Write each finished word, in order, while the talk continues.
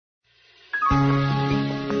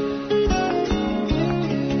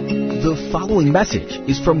The following message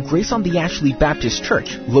is from Grace on the Ashley Baptist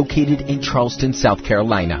Church, located in Charleston, South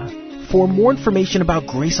Carolina. For more information about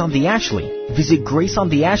Grace on the Ashley, visit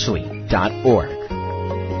graceontheashley.org.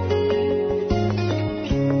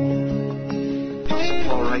 Apostle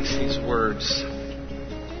Paul writes these words.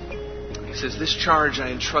 He says, "This charge I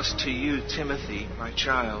entrust to you, Timothy, my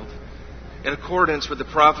child, in accordance with the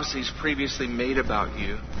prophecies previously made about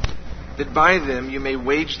you, that by them you may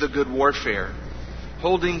wage the good warfare,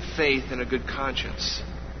 holding faith and a good conscience.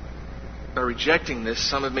 By rejecting this,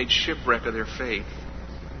 some have made shipwreck of their faith,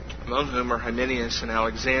 among whom are Hymenaeus and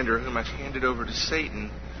Alexander, whom I've handed over to Satan,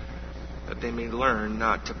 that they may learn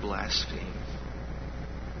not to blaspheme."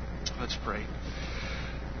 Let's pray.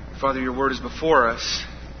 Father, your word is before us,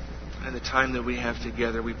 and the time that we have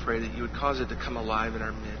together, we pray that you would cause it to come alive in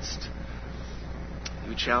our midst. You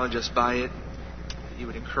would challenge us by it, that you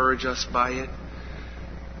would encourage us by it,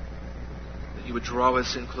 that you would draw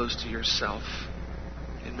us in close to yourself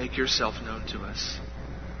and make yourself known to us.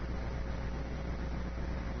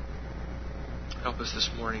 Help us this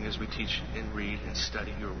morning as we teach and read and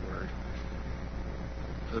study your word.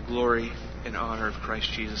 For the glory and honor of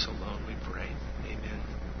Christ Jesus alone, we pray. Amen.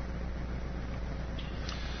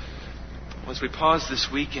 As we pause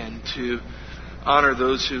this weekend to honor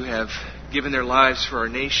those who have given their lives for our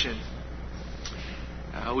nation,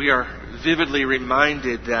 we are vividly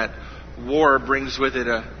reminded that war brings with it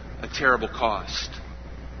a terrible cost.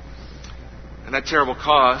 And that terrible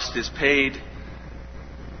cost is paid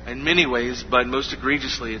in many ways, but most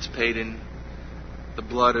egregiously it's paid in the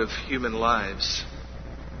blood of human lives.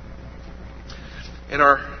 In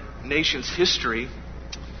our nation's history,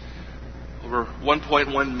 over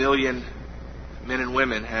 1.1 million men and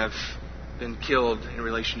women have been killed in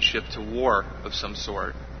relationship to war of some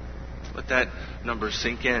sort. Let that number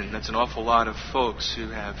sink in. That's an awful lot of folks who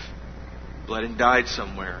have bled and died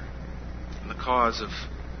somewhere in the cause of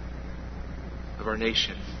our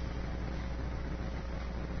nation.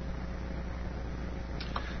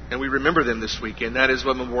 And we remember them this weekend. That is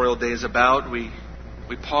what Memorial Day is about. We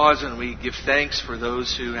pause and we give thanks for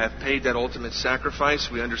those who have paid that ultimate sacrifice.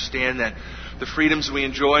 We understand that the freedoms we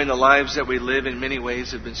enjoy and the lives that we live in many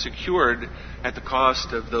ways have been secured at the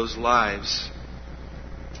cost of those lives.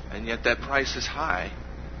 And yet that price is high.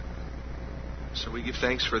 So we give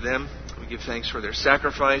thanks for them. We give thanks for their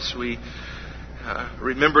sacrifice. We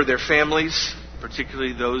remember their families,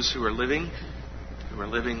 particularly those who are living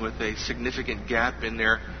with a significant gap in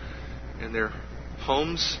their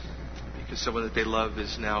homes because someone that they love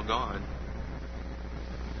is now gone.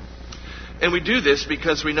 And we do this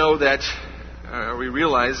because we know that, we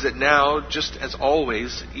realize that now, just as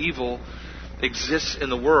always, evil exists in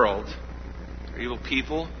the world. Evil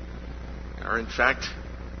people are in fact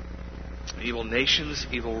evil nations,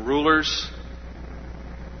 evil rulers.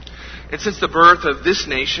 And since the birth of this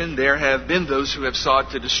nation, there have been those who have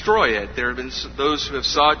sought to destroy it. There have been those who have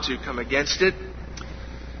sought to come against it.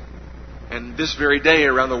 And this very day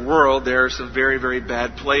around the world, there are some very, very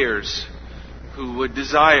bad players who would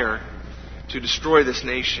desire to destroy this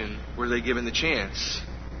nation were they given the chance.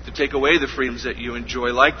 To take away the freedoms that you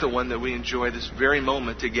enjoy, like the one that we enjoy this very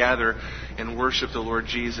moment to gather and worship the Lord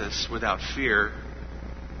Jesus without fear.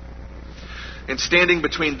 And standing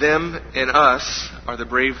between them and us are the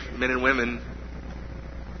brave men and women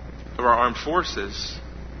of our armed forces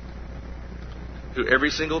who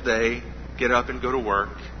every single day get up and go to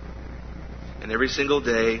work. And every single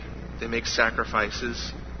day they make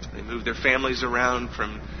sacrifices. They move their families around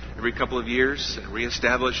from every couple of years and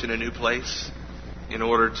reestablish in a new place in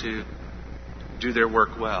order to do their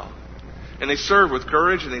work well. And they serve with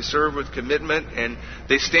courage and they serve with commitment, and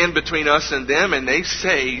they stand between us and them, and they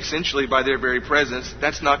say, essentially by their very presence,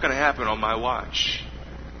 that's not going to happen on my watch.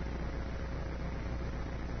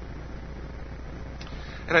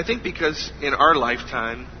 And I think because in our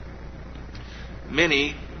lifetime,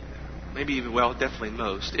 many, maybe even, well, definitely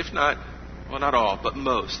most, if not, well, not all, but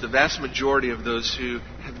most, the vast majority of those who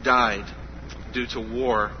have died due to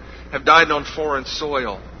war have died on foreign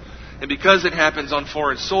soil. And because it happens on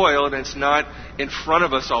foreign soil and it's not in front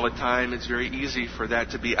of us all the time, it's very easy for that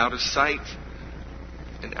to be out of sight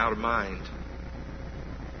and out of mind.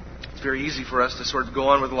 It's very easy for us to sort of go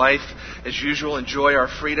on with life as usual, enjoy our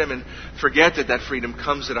freedom, and forget that that freedom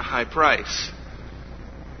comes at a high price.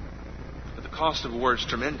 But the cost of war is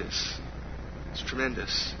tremendous. It's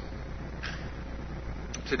tremendous.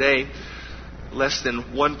 Today, less than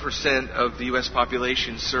 1% of the U.S.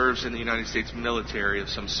 population serves in the United States military of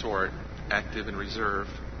some sort, active and reserve.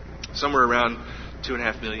 Somewhere around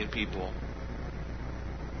 2.5 million people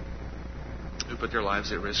who put their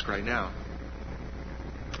lives at risk right now.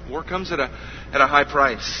 War comes at a high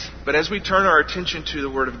price. But as we turn our attention to the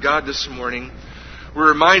Word of God this morning, we're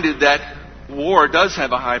reminded that war does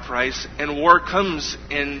have a high price, and war comes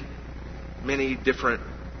in many different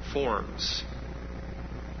forms.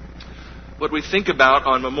 What we think about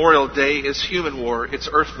on Memorial Day is human war. It's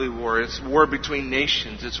earthly war. It's war between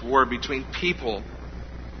nations. It's war between people.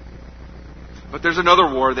 But there's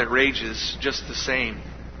another war that rages just the same,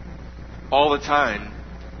 all the time,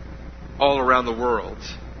 all around the world.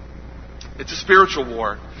 It's a spiritual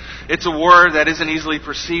war. It's a war that isn't easily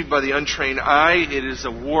perceived by the untrained eye. It is a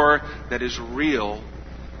war that is real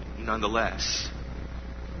nonetheless.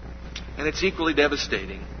 And it's equally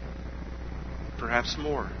devastating, perhaps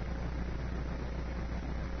more.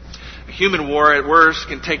 A human war at worst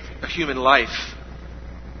can take a human life,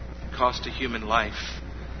 cost a human life.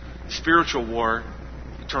 Spiritual war,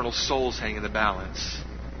 eternal souls hang in the balance.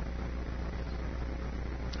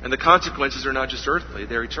 And the consequences are not just earthly,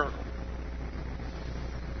 they're eternal.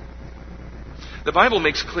 The Bible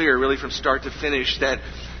makes clear, really from start to finish, that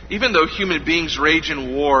even though human beings rage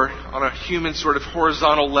in war on a human sort of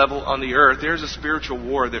horizontal level on the earth, there's a spiritual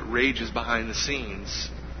war that rages behind the scenes.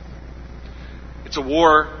 It's a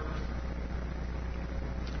war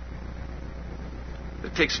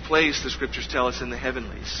that takes place, the Scriptures tell us, in the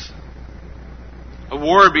heavenlies. A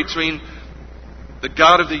war between the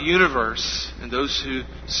God of the universe and those who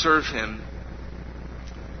serve Him,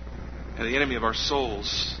 and the enemy of our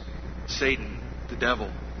souls, Satan, the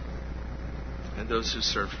devil, and those who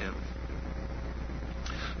serve him.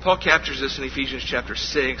 Paul captures this in Ephesians chapter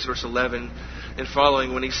 6, verse 11 and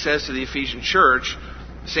following, when he says to the Ephesian church,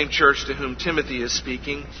 the same church to whom Timothy is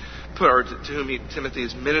speaking, to whom Timothy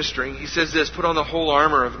is ministering, he says this: "Put on the whole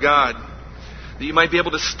armor of God, that you might be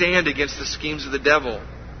able to stand against the schemes of the devil.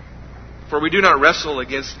 For we do not wrestle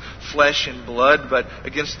against flesh and blood, but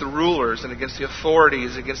against the rulers and against the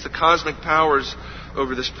authorities, against the cosmic powers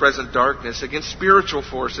over this present darkness, against spiritual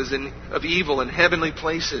forces of evil in heavenly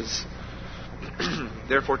places.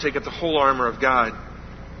 Therefore take up the whole armor of God,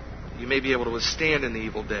 you may be able to withstand in the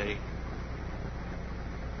evil day,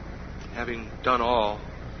 having done all,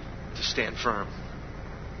 to stand firm."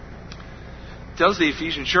 It tells the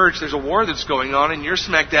Ephesian church there's a war that's going on and you're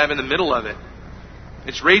smack dab in the middle of it.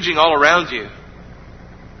 It's raging all around you,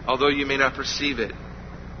 although you may not perceive it.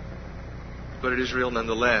 But it is real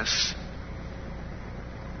nonetheless.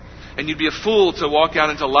 And you'd be a fool to walk out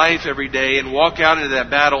into life every day and walk out into that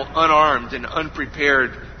battle unarmed and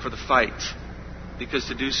unprepared for the fight, because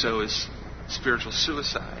to do so is spiritual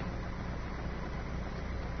suicide.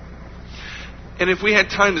 And if we had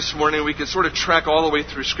time this morning, we could sort of track all the way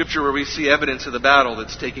through Scripture where we see evidence of the battle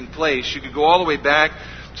that's taking place. You could go all the way back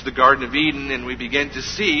to the Garden of Eden, and we begin to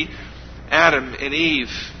see Adam and Eve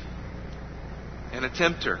and a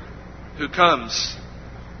tempter who comes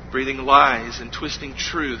breathing lies and twisting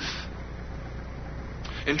truth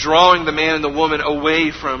and drawing the man and the woman away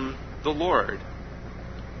from the Lord.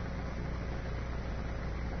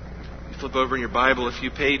 You flip over in your Bible a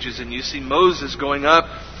few pages and you see Moses going up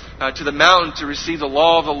to the mountain to receive the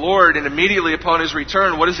law of the Lord, and immediately upon his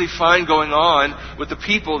return, what does he find going on with the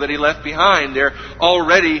people that he left behind? They're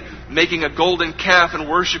already making a golden calf and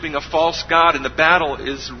worshiping a false god, and the battle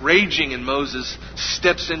is raging, and Moses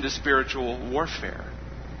steps into spiritual warfare.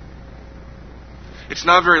 It's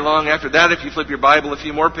not very long after that, if you flip your Bible a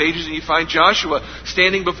few more pages, and you find Joshua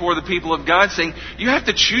standing before the people of God saying, you have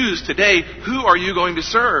to choose today, who are you going to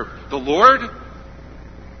serve? The Lord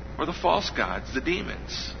or the false gods, the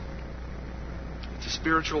demons? It's a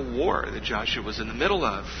spiritual war that Joshua was in the middle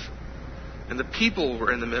of, and the people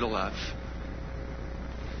were in the middle of.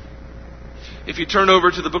 If you turn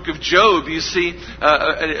over to the book of Job, you see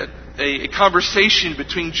a conversation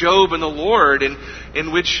between Job and the Lord,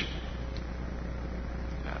 in which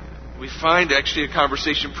we find actually a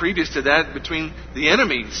conversation previous to that between the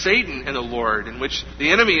enemy, Satan, and the Lord, in which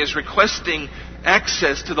the enemy is requesting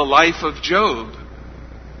access to the life of Job,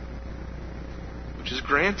 which is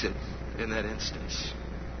granted in that instance.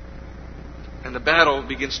 And the battle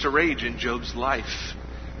begins to rage in Job's life,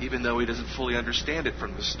 even though he doesn't fully understand it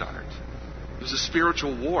from the start. It was a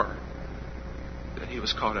spiritual war that he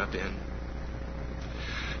was caught up in.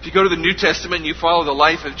 If you go to the New Testament and you follow the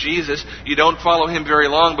life of Jesus, you don't follow him very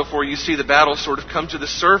long before you see the battle sort of come to the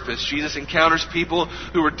surface. Jesus encounters people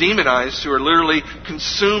who are demonized, who are literally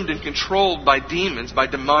consumed and controlled by demons, by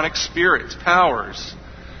demonic spirits, powers.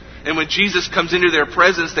 And when Jesus comes into their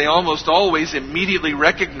presence, they almost always immediately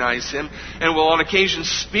recognize him and will on occasion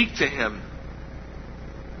speak to him.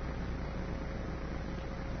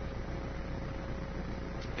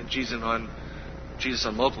 And Jesus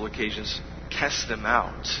on multiple occasions casts them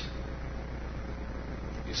out.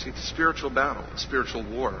 You see, it's a spiritual battle, a spiritual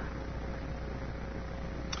war.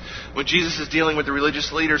 When Jesus is dealing with the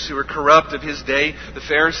religious leaders who were corrupt of his day, the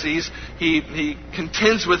Pharisees, he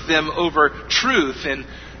contends with them over truth, and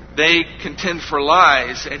they contend for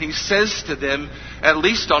lies. And he says to them, at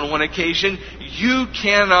least on one occasion, you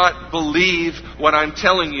cannot believe what I'm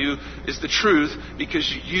telling you is the truth because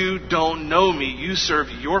you don't know me. You serve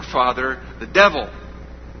your father, the devil.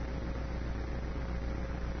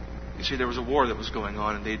 You see, there was a war that was going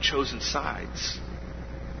on, and they had chosen sides.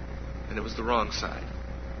 And it was the wrong side.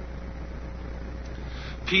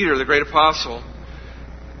 Peter, the great apostle,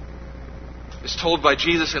 is told by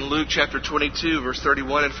Jesus in Luke chapter 22, verse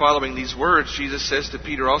 31 and following these words. Jesus says to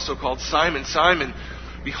Peter, also called Simon, Simon,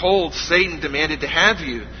 behold, Satan demanded to have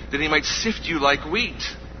you, that he might sift you like wheat.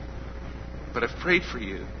 But I've prayed for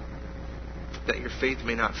you, that your faith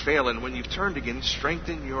may not fail, and when you've turned again,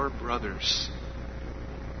 strengthen your brothers.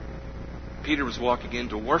 Peter was walking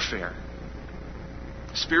into warfare,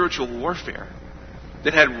 spiritual warfare,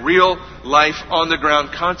 that had real life, on-the-ground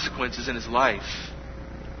consequences in his life.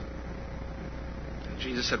 And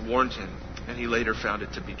Jesus had warned him, and he later found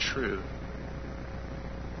it to be true.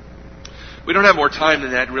 We don't have more time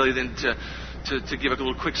than that, really, than to give a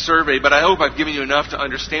little quick survey, but I hope I've given you enough to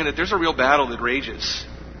understand that there's a real battle that rages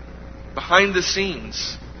behind the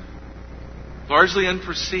scenes, largely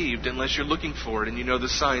unperceived unless you're looking for it and you know the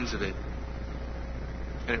signs of it.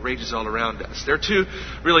 And it rages all around us. There are two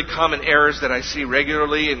really common errors that I see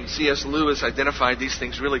regularly, and C.S. Lewis identified these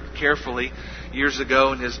things really carefully years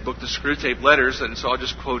ago in his book, The Screwtape Letters, and so I'll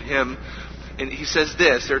just quote him. And he says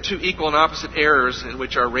this: there are two equal and opposite errors in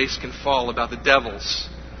which our race can fall about the devils.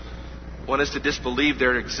 One is to disbelieve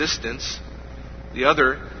their existence. The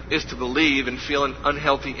other is to believe and feel an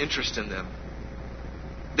unhealthy interest in them.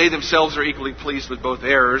 They themselves are equally pleased with both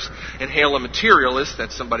errors and hail a materialist,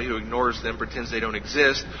 that's somebody who ignores them, pretends they don't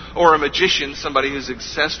exist, or a magician, somebody who's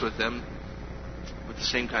obsessed with them, with the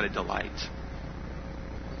same kind of delight.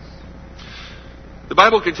 The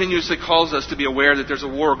Bible continuously calls us to be aware that there's a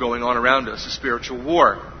war going on around us, a spiritual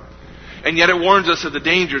war. And yet it warns us of the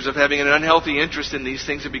dangers of having an unhealthy interest in these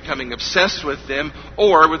things and becoming obsessed with them,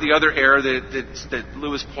 or with the other error that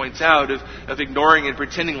Lewis points out of ignoring and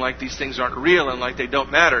pretending like these things aren't real and like they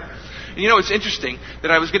don't matter. And you know, it's interesting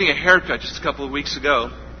that I was getting a haircut just a couple of weeks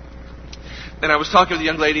ago, and I was talking with a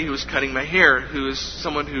young lady who was cutting my hair, who is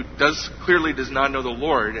someone who clearly does not know the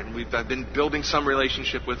Lord, and I've been building some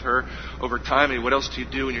relationship with her over time. And what else do you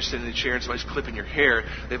do when you're sitting in the chair and somebody's clipping your hair?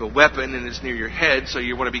 They have a weapon and it's near your head, so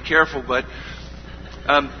you want to be careful. But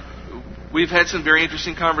we've had some very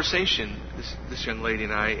interesting conversation, this young lady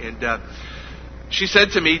and I, and she said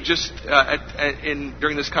to me just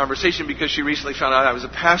during this conversation, because she recently found out I was a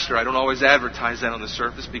pastor. I don't always advertise that on the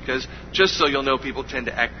surface because, just so you'll know, people tend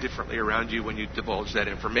to act differently around you when you divulge that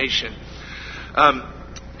information.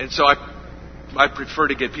 And so I prefer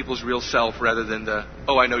to get people's real self rather than the,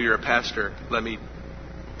 oh, I know you're a pastor, let me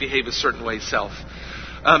behave a certain way self.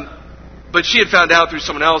 But she had found out through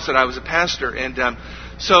someone else that I was a pastor, and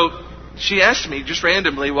so she asked me just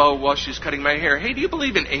randomly while she was cutting my hair, hey, do you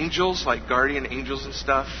believe in angels, like guardian angels and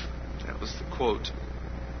stuff? That was the quote.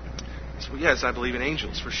 I said, well, yes, I believe in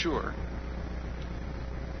angels, for sure.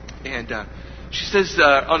 And she says,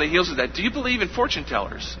 on the heels of that, do you believe in fortune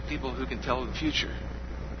tellers, people who can tell the future?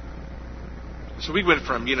 So we went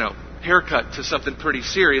from, haircut to something pretty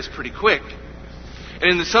serious pretty quick.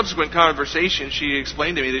 And in the subsequent conversation, she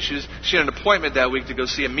explained to me that she had an appointment that week to go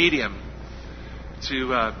see a medium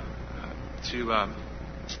to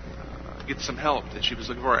get some help that she was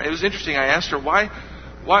looking for. It was interesting. I asked her why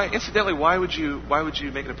would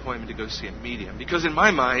you make an appointment to go see a medium? Because in my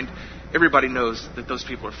mind, everybody knows that those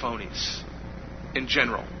people are phonies in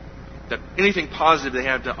general. That anything positive they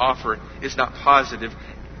have to offer is not positive.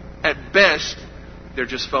 At best, they're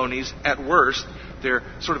just phonies. At worst, they're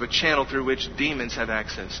sort of a channel through which demons have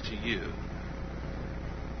access to you.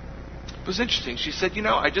 It was interesting. She said,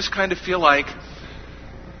 I just kind of feel like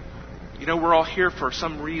we're all here for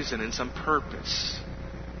some reason and some purpose.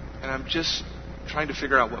 And I'm just trying to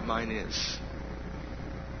figure out what mine is.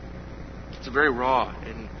 It's a very raw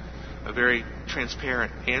and a very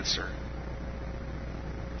transparent answer.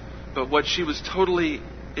 But what she was totally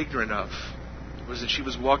ignorant of was that she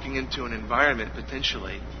was walking into an environment,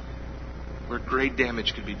 potentially, where great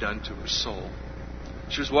damage could be done to her soul.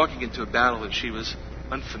 She was walking into a battle that she was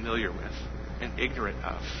unfamiliar with and ignorant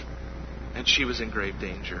of. And she was in grave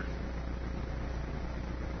danger.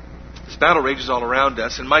 This battle rages all around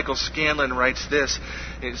us, and Michael Scanlon writes this,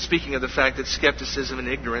 speaking of the fact that skepticism and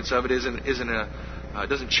ignorance of it isn't It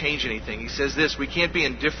doesn't change anything. He says this: we can't be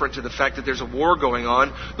indifferent to the fact that there's a war going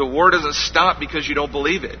on. The war doesn't stop because you don't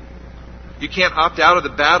believe it. You can't opt out of the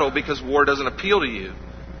battle because war doesn't appeal to you.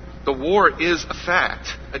 The war is a fact,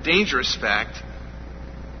 a dangerous fact,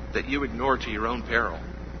 that you ignore to your own peril.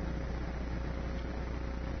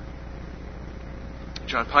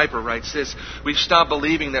 John Piper writes this: we've stopped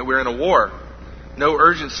believing that we're in a war. No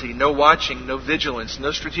urgency, no watching, no vigilance,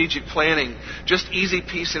 no strategic planning, just easy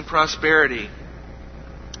peace and prosperity.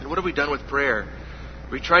 And what have we done with prayer?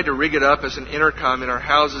 We tried to rig it up as an intercom in our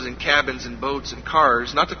houses and cabins and boats and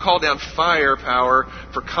cars, not to call down firepower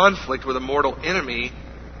for conflict with a mortal enemy,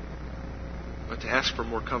 but to ask for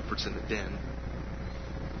more comforts in the den.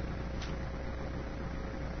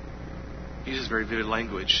 He uses very vivid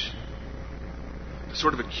language to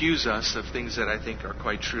sort of accuse us of things that I think are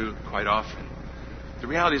quite true quite often. The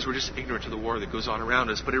reality is we're just ignorant of the war that goes on around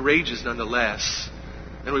us, but it rages nonetheless.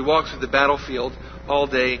 And we walk through the battlefield all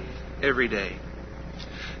day, every day.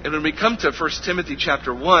 And when we come to 1 Timothy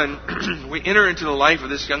chapter 1, we enter into the life of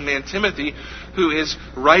this young man Timothy, who is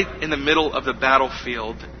right in the middle of the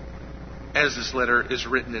battlefield as this letter is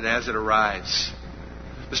written and as it arrives.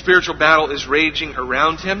 The spiritual battle is raging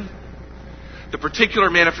around him. The particular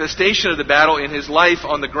manifestation of the battle in his life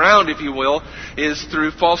on the ground, if you will, is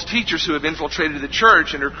through false teachers who have infiltrated the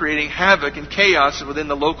church and are creating havoc and chaos within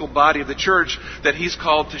the local body of the church that he's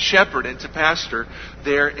called to shepherd and to pastor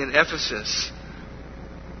there in Ephesus.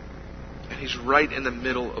 And he's right in the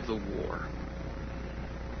middle of the war.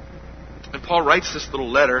 And Paul writes this little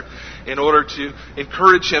letter in order to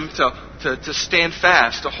encourage him to stand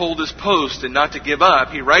fast, to hold his post and not to give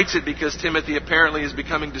up. He writes it because Timothy apparently is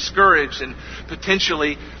becoming discouraged and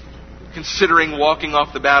potentially considering walking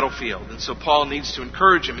off the battlefield. And so Paul needs to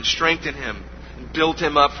encourage him and strengthen him and build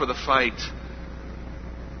him up for the fight.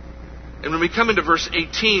 And when we come into verse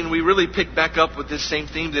 18, we really pick back up with this same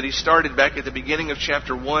theme that he started back at the beginning of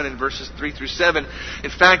chapter 1 in verses 3 through 7.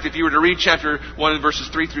 In fact, if you were to read chapter 1 in verses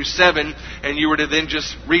 3 through 7, and you were to then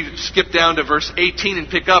just skip down to verse 18 and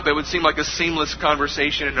pick up, it would seem like a seamless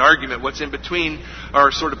conversation and argument. What's in between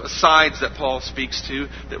are sort of asides that Paul speaks to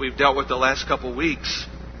that we've dealt with the last couple weeks.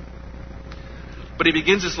 But he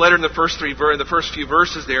begins this letter in the first few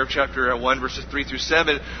verses there of chapter 1, verses 3 through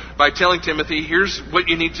 7, by telling Timothy, here's what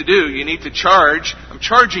you need to do. You need to charge. I'm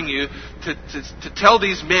charging you to tell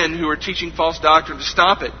these men who are teaching false doctrine to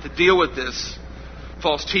stop it, to deal with this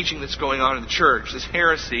false teaching that's going on in the church, this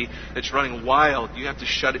heresy that's running wild. You have to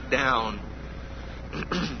shut it down.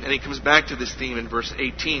 And he comes back to this theme in verse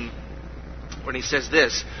 18. When he says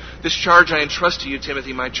this: this charge I entrust to you,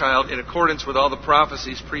 Timothy, my child, in accordance with all the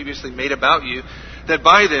prophecies previously made about you, that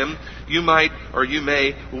by them you might, or you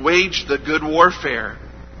may, wage the good warfare.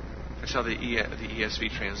 That's how the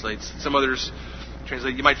ESV translates. Some others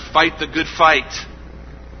translate, you might fight the good fight.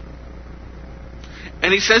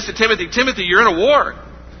 And he says to Timothy, Timothy, you're in a war.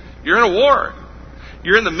 You're in a war.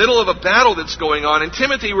 You're in the middle of a battle that's going on. And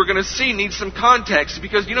Timothy, we're going to see, needs some context.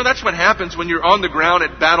 Because, that's what happens when you're on the ground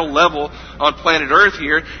at battle level on planet Earth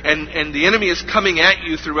here. And the enemy is coming at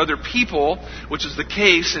you through other people, which is the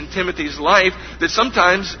case in Timothy's life. That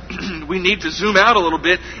sometimes we need to zoom out a little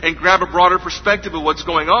bit and grab a broader perspective of what's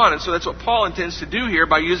going on. And so that's what Paul intends to do here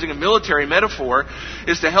by using a military metaphor,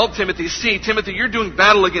 is to help Timothy see, Timothy, you're doing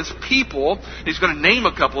battle against people. He's going to name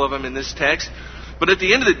a couple of them in this text. But at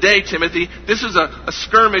the end of the day, Timothy, this is a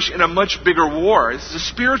skirmish in a much bigger war. This is a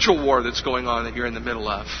spiritual war that's going on that you're in the middle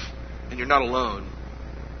of. And you're not alone.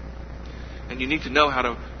 And you need to know how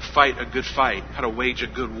to fight a good fight, how to wage a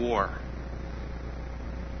good war.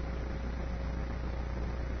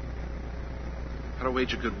 How to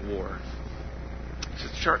wage a good war. He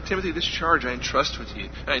says, Timothy, this charge I entrust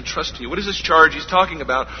to you. What is this charge he's talking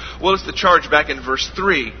about? Well, it's the charge back in verse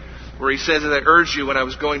 3. Where he says that I urged you when I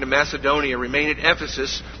was going to Macedonia, remain at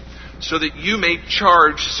Ephesus, so that you may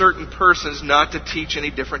charge certain persons not to teach any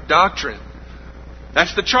different doctrine.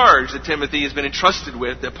 That's the charge that Timothy has been entrusted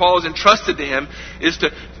with, that Paul has entrusted to him,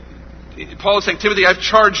 Paul is saying, Timothy, I've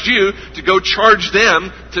charged you to go charge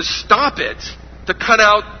them to stop it, to cut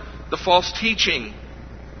out the false teaching.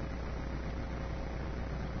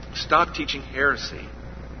 Stop teaching heresy.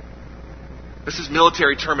 This is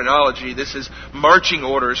military terminology. This is marching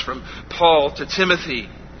orders from Paul to Timothy.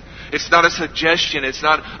 It's not a suggestion. It's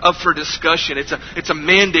not up for discussion. It's a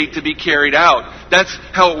mandate to be carried out. That's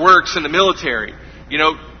how it works in the military.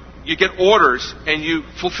 You get orders and you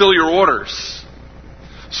fulfill your orders.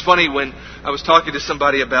 It's funny when I was talking to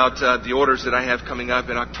somebody about the orders that I have coming up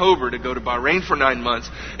in October to go to Bahrain for 9 months,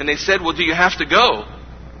 and they said, well, do you have to go?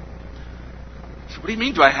 I said, what do you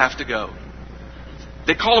mean, do I have to go?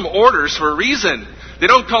 They call them orders for a reason. They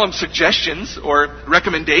don't call them suggestions or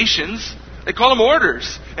recommendations. They call them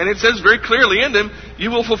orders. And it says very clearly in them, you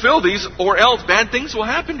will fulfill these or else bad things will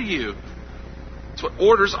happen to you. That's what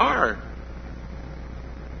orders are.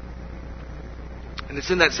 And it's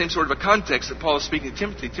in that same sort of a context that Paul is speaking to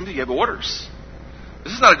Timothy. Timothy, you have orders.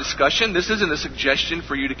 This is not a discussion. This isn't a suggestion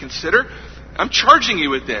for you to consider. I'm charging you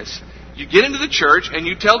with this. You get into the church and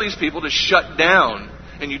you tell these people to shut down.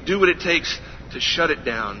 And you do what it takes to shut it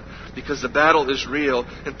down. Because the battle is real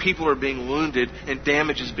and people are being wounded and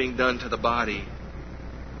damage is being done to the body.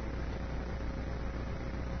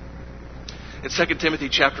 In 2 Timothy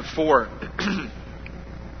chapter 4,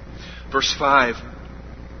 verse 5,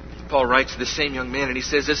 Paul writes to the same young man and he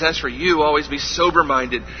says this, as for you, always be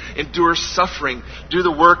sober-minded, endure suffering, do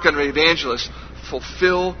the work of an evangelist,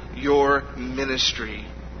 fulfill your ministry.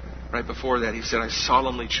 Right before that he said, I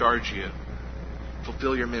solemnly charge you,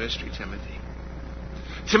 fulfill your ministry, Timothy.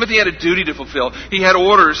 Timothy had a duty to fulfill. He had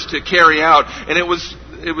orders to carry out, and it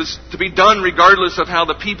was to be done regardless of how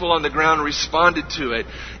the people on the ground responded to it.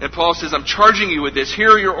 And Paul says, I'm charging you with this.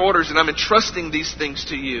 Here are your orders, and I'm entrusting these things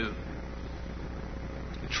to you.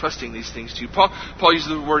 Entrusting these things to you. Paul uses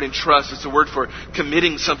the word entrust. It's the word for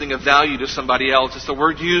committing something of value to somebody else. It's the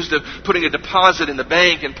word used of putting a deposit in the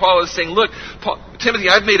bank. And Paul is saying, look, Timothy,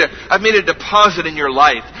 I've made a deposit in your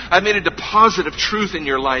life. I've made a deposit of truth in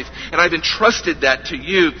your life. And I've entrusted that to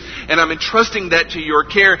you. And I'm entrusting that to your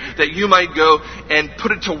care that you might go and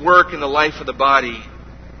put it to work in the life of the body.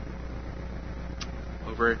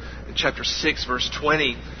 Over in chapter 6, verse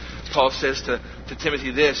 20, Paul says to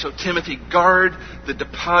Timothy this, so Timothy, guard the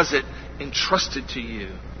deposit entrusted to you.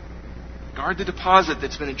 Guard the deposit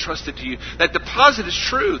that's been entrusted to you. That deposit is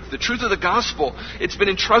truth, the truth of the gospel. It's been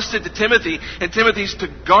entrusted to Timothy, and Timothy's to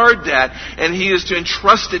guard that, and he is to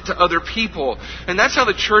entrust it to other people. And that's how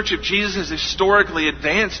the Church of Jesus has historically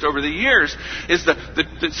advanced over the years, is that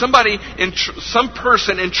some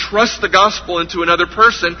person entrusts the gospel into another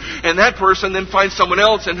person, and that person then finds someone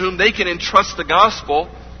else in whom they can entrust the gospel,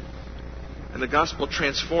 and the gospel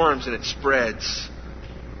transforms and it spreads.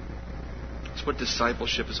 That's what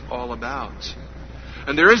discipleship is all about.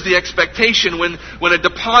 And there is the expectation when a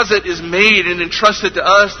deposit is made and entrusted to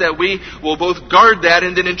us that we will both guard that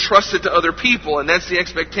and then entrust it to other people. And that's the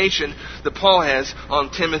expectation that Paul has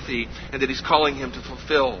on Timothy and that he's calling him to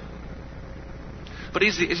fulfill. But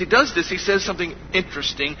as he does this, he says something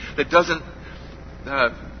interesting that doesn't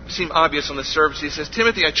seem obvious on the surface. He says,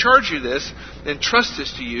 Timothy, I charge you this, and trust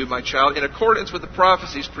this to you, my child, in accordance with the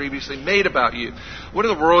prophecies previously made about you. What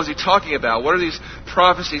in the world is he talking about? What are these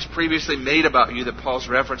prophecies previously made about you that Paul's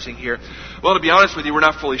referencing here? Well, to be honest with you, we're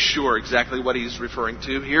not fully sure exactly what he's referring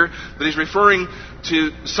to here, but he's referring to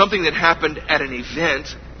something that happened at an event,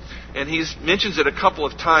 and he mentions it a couple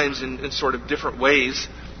of times in sort of different ways.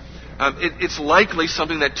 It's likely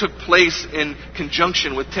something that took place in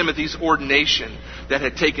conjunction with Timothy's ordination that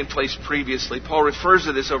had taken place previously. Paul refers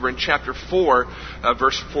to this over in chapter 4,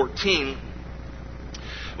 verse 14.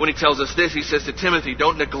 When he tells us this, he says to Timothy,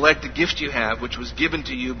 don't neglect the gift you have, which was given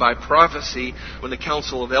to you by prophecy when the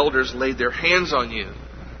council of elders laid their hands on you.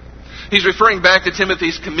 He's referring back to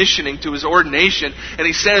Timothy's commissioning to his ordination, and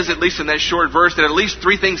he says, at least in that short verse, that at least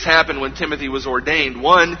 3 things happened when Timothy was ordained.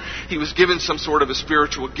 1, he was given some sort of a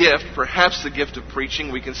spiritual gift, perhaps the gift of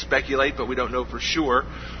preaching. We can speculate, but we don't know for sure.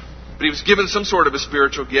 But he was given some sort of a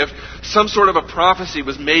spiritual gift. Some sort of a prophecy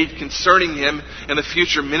was made concerning him and the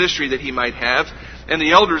future ministry that he might have, and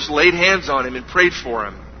the elders laid hands on him and prayed for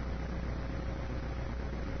him.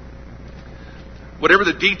 Whatever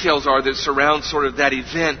the details are that surround sort of that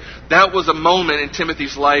event, that was a moment in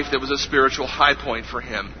Timothy's life that was a spiritual high point for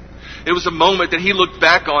him. It was a moment that he looked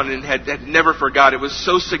back on and had never forgot. It was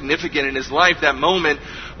so significant in his life, that moment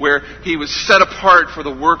where he was set apart for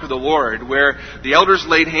the work of the Lord, where the elders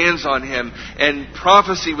laid hands on him and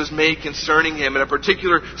prophecy was made concerning him, and a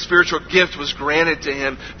particular spiritual gift was granted to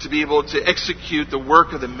him to be able to execute the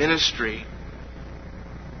work of the ministry.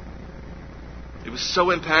 It was so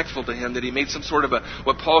impactful to him that he made some sort of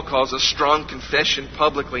what Paul calls a strong confession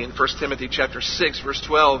publicly in 1 Timothy chapter 6, verse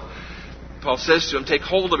 12. Paul says to him, take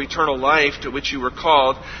hold of eternal life to which you were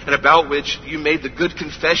called and about which you made the good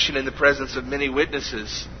confession in the presence of many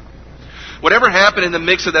witnesses. Whatever happened in the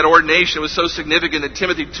mix of that ordination was so significant that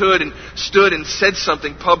Timothy stood and said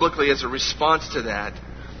something publicly as a response to that.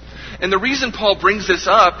 And the reason Paul brings this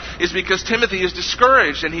up is because Timothy is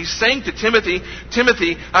discouraged. And he's saying to Timothy,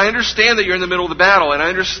 Timothy, I understand that you're in the middle of the battle. And I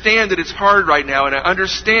understand that it's hard right now. And I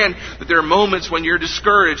understand that there are moments when you're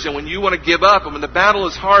discouraged and when you want to give up. And when the battle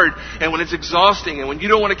is hard and when it's exhausting and when you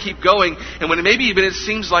don't want to keep going. And when maybe even it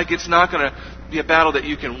seems like it's not going to be a battle that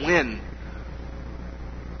you can win.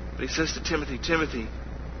 But he says to Timothy, Timothy,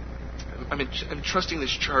 I'm entrusting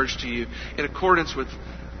this charge to you in accordance with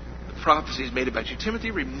the prophecies made about you.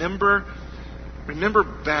 Timothy, remember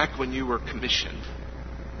back when you were commissioned.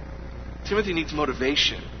 Timothy needs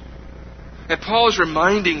motivation. And Paul is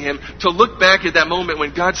reminding him to look back at that moment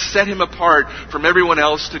when God set him apart from everyone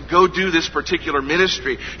else to go do this particular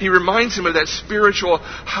ministry. He reminds him of that spiritual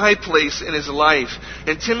high place in his life.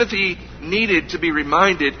 And Timothy needed to be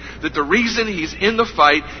reminded that the reason he's in the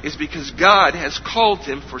fight is because God has called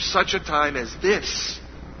him for such a time as this.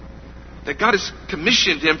 That God has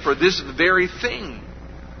commissioned him for this very thing.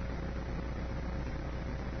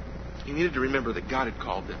 He needed to remember that God had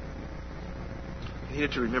called him. He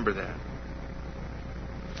needed to remember that.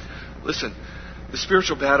 Listen, the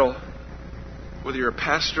spiritual battle, whether you're a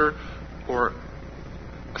pastor or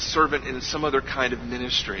a servant in some other kind of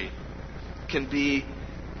ministry, can be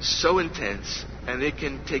so intense and it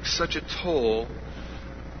can take such a toll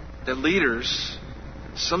that leaders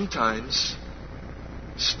sometimes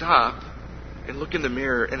stop and look in the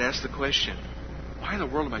mirror and ask the question, why in the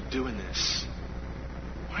world am I doing this?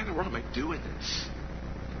 Why in the world am I doing this?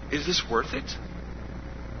 Is this worth it?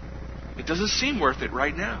 It doesn't seem worth it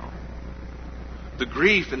right now. The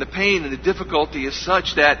grief and the pain and the difficulty is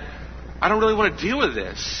such that I don't really want to deal with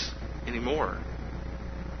this anymore.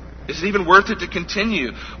 Is it even worth it to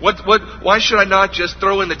continue? Why should I not just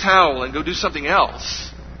throw in the towel and go do something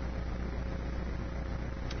else?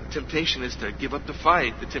 The temptation is to give up the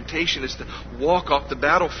fight. The temptation is to walk off the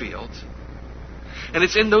battlefield. And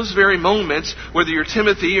it's in those very moments, whether you're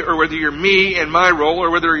Timothy or whether you're me in my role or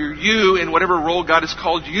whether you're you in whatever role God has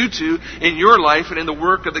called you to in your life and in the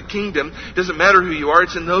work of the kingdom, it doesn't matter who you are,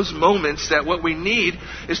 it's in those moments that what we need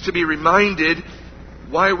is to be reminded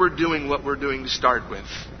why we're doing what we're doing to start with.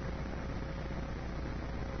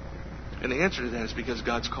 And the answer to that is because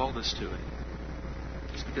God's called us to it.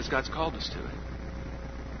 It's because God's called us to it.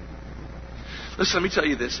 Listen, let me tell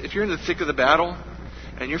you this. If you're in the thick of the battle,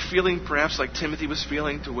 and you're feeling perhaps like Timothy was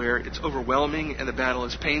feeling, to where it's overwhelming and the battle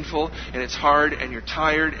is painful and it's hard and you're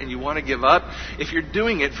tired and you want to give up, if you're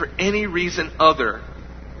doing it for any reason other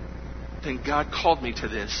than God called me to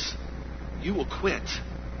this, you will quit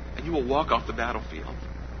and you will walk off the battlefield.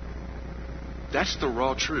 That's the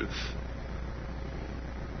raw truth.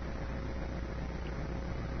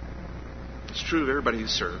 It's true of everybody who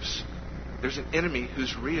serves. There's an enemy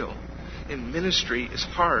who's real. And ministry is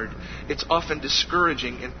hard. It's often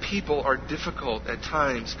discouraging, and people are difficult at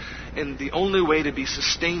times. And the only way to be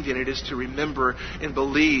sustained in it is to remember and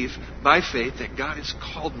believe by faith that God has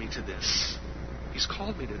called me to this. He's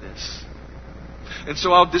called me to this. And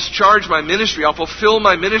so I'll discharge my ministry. I'll fulfill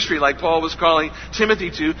my ministry like Paul was calling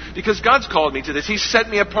Timothy to, because God's called me to this. He's set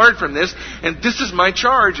me apart from this, and this is my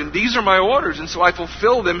charge, and these are my orders. And so I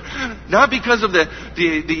fulfill them, not because of the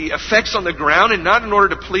effects on the ground, and not in order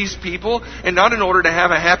to please people, and not in order to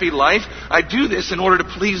have a happy life. I do this in order to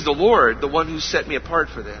please the Lord, the one who set me apart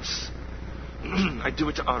for this. I do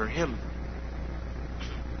it to honor Him.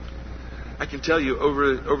 I can tell you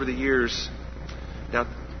over the years, now,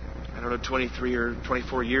 I don't know, 23 or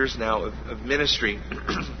 24 years now of ministry,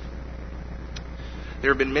 there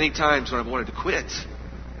have been many times when I've wanted to quit.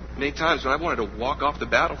 Many times when I wanted to walk off the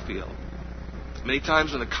battlefield. Many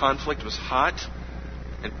times when the conflict was hot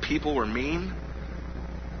and people were mean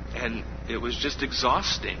and it was just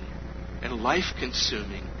exhausting and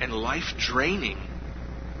life-consuming and life-draining.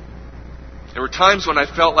 There were times when I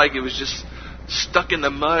felt like it was just stuck in the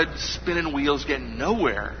mud, spinning wheels, getting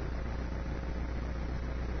nowhere.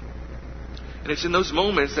 And it's in those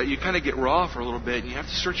moments that you kind of get raw for a little bit, and you have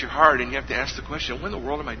to search your heart, and you have to ask the question, what in the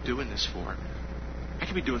world am I doing this for? I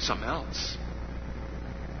could be doing something else.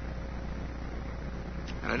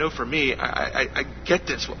 And I know for me, I get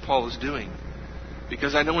this, what Paul is doing.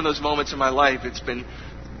 Because I know in those moments in my life, it's been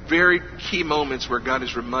very key moments where God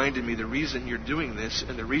has reminded me the reason you're doing this,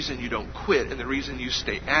 and the reason you don't quit, and the reason you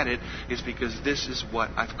stay at it, is because this is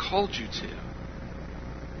what I've called you to.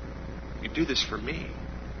 You do this for me.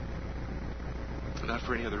 Not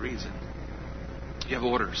for any other reason. You have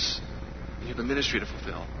orders. You have a ministry to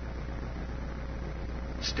fulfill.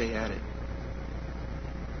 Stay at it.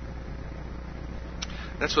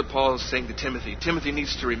 That's what Paul is saying to Timothy. Timothy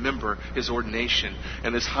needs to remember his ordination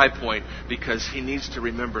and this high point, because he needs to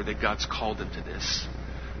remember that God's called him to this,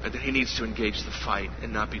 and that he needs to engage the fight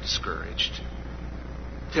and not be discouraged.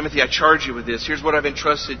 Timothy, I charge you with this. Here's what I've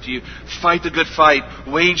entrusted to you. Fight the good fight.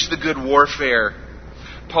 Wage the good warfare.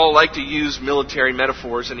 Paul liked to use military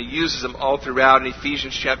metaphors, and he uses them all throughout. In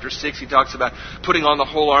Ephesians chapter 6, he talks about putting on the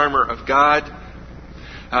whole armor of God.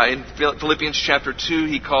 In Philippians chapter 2,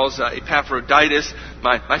 he calls Epaphroditus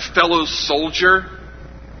my fellow soldier.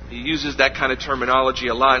 He uses that kind of terminology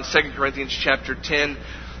a lot. In 2 Corinthians chapter 10,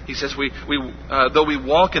 he says, though we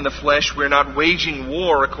walk in the flesh, we're not waging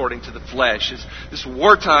war according to the flesh. It's this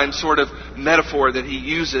wartime sort of metaphor that he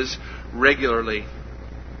uses regularly.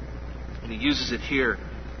 And he uses it here.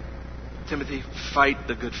 Timothy, fight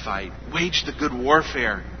the good fight. Wage the good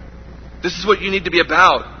warfare. This is what you need to be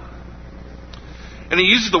about. And he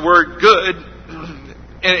uses the word good,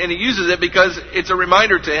 and he uses it because it's a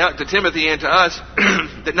reminder to Timothy and to us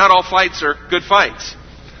that not all fights are good fights.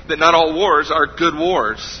 That not all wars are good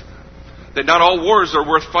wars. That not all wars are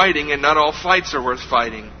worth fighting, and not all fights are worth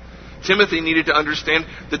fighting. Timothy needed to understand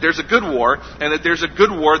that there's a good war, and that there's a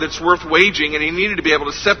good war that's worth waging, and he needed to be able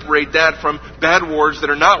to separate that from bad wars that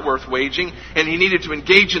are not worth waging, and he needed to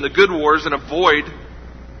engage in the good wars and avoid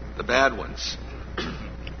the bad ones.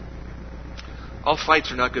 All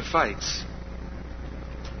fights are not good fights.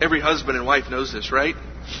 Every husband and wife knows this, right?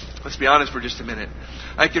 Let's be honest for just a minute.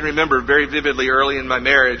 I can remember very vividly early in my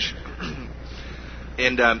marriage,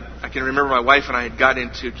 and I can remember my wife and I had got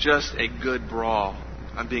into just a good brawl.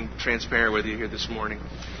 I'm being transparent with you here this morning.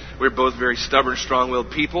 We're both very stubborn,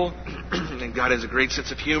 strong-willed people, and God has a great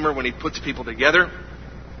sense of humor when He puts people together.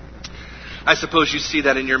 I suppose you see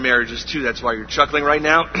that in your marriages too. That's why you're chuckling right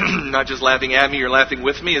now. Not just laughing at me, you're laughing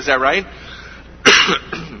with me. Is that right?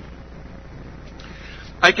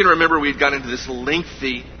 I can remember we had got into this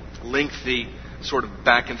lengthy sort of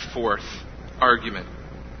back and forth argument.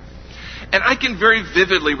 And I can very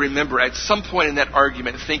vividly remember at some point in that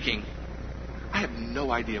argument thinking, I have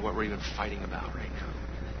no idea what we're even fighting about right now.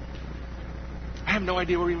 I have no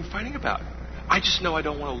idea what we're even fighting about. I just know I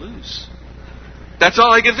don't want to lose. That's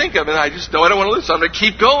all I can think of. And I just know I don't want to lose, so I'm going to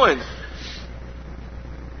keep going.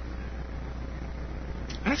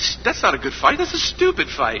 That's not a good fight. That's a stupid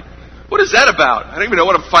fight. What is that about? I don't even know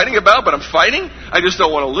what I'm fighting about, but I'm fighting. I just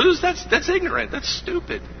don't want to lose. That's ignorant. That's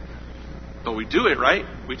stupid. But we do it, right?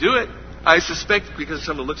 We do it. I suspect because of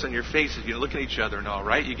some of the looks on your faces, you look at each other and all,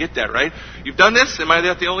 right? You get that, right? You've done this? Am I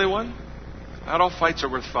the only one? Not all fights are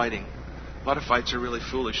worth fighting. A lot of fights are really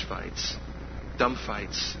foolish fights. Dumb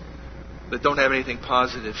fights that don't have anything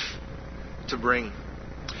positive to bring.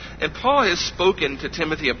 And Paul has spoken to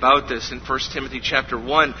Timothy about this in 1 Timothy chapter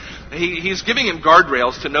 1. He's giving him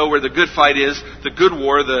guardrails to know where the good fight is, the good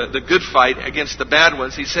war, the good fight against the bad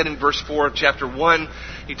ones. He said in verse 4 of chapter 1,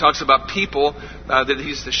 he talks about people that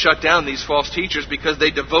he's to shut down these false teachers because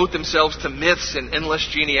they devote themselves to myths and endless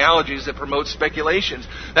genealogies that promote speculations.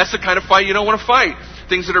 That's the kind of fight you don't want to fight.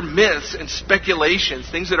 Things that are myths and speculations,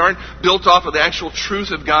 things that aren't built off of the actual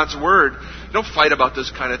truth of God's Word. You don't fight about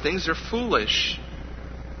those kind of things. They're foolish.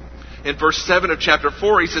 In verse 7 of chapter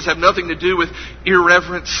 4, he says, have nothing to do with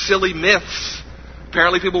irreverent, silly myths.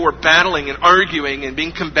 Apparently people were battling and arguing and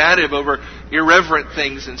being combative over irreverent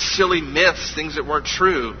things and silly myths, things that weren't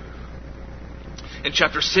true. In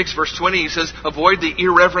chapter 6, verse 20, he says, avoid the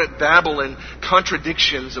irreverent babble and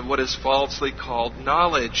contradictions of what is falsely called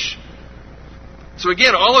knowledge. So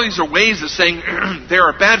again, all of these are ways of saying there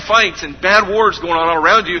are bad fights and bad wars going on all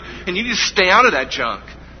around you, and you need to stay out of that junk.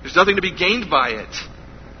 There's nothing to be gained by it.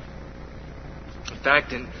 In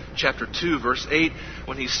fact, in chapter 2, verse 8,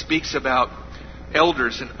 when he speaks about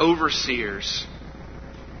elders and overseers,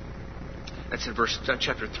 that's in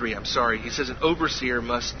chapter 3, I'm sorry. He says an overseer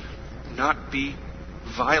must not be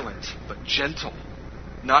violent, but gentle,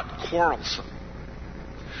 not quarrelsome.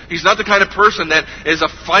 He's not the kind of person that is a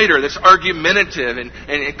fighter, that's argumentative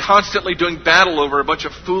and constantly doing battle over a bunch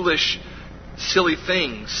of foolish, silly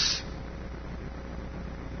things.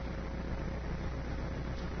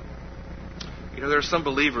 You know, there are some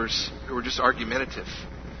believers who are just argumentative.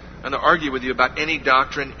 And they'll argue with you about any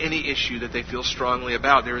doctrine, any issue that they feel strongly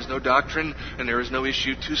about. There is no doctrine and there is no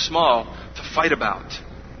issue too small to fight about.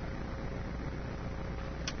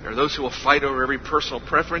 There are those who will fight over every personal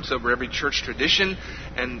preference, over every church tradition,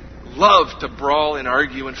 and love to brawl and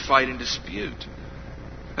argue and fight and dispute.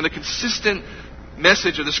 And the consistent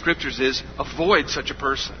message of the Scriptures is, avoid such a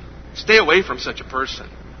person. Stay away from such a person.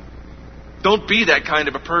 Don't be that kind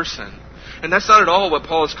of a person. And that's not at all what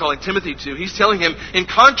Paul is calling Timothy to. He's telling him, in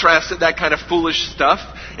contrast to that kind of foolish stuff,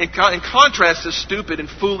 in contrast to stupid and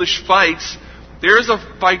foolish fights, there is a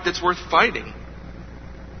fight that's worth fighting.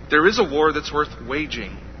 There is a war that's worth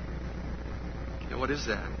waging. And what is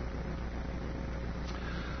that?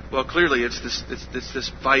 Well, clearly it's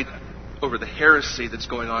this fight over the heresy that's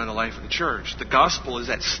going on in the life of the church. The gospel is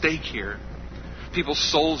at stake here.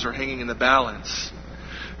 People's souls are hanging in the balance.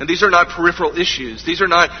 And these are not peripheral issues. These are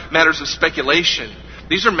not matters of speculation.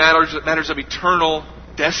 These are matters of eternal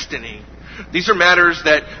destiny. These are matters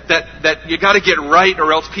that you got to get right,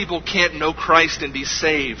 or else people can't know Christ and be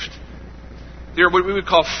saved. They're what we would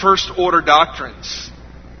call first-order doctrines.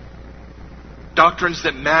 Doctrines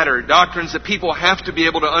that matter. Doctrines that people have to be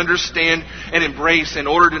able to understand and embrace in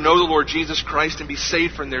order to know the Lord Jesus Christ and be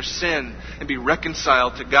saved from their sin and be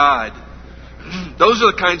reconciled to God. Those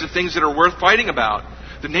are the kinds of things that are worth fighting about.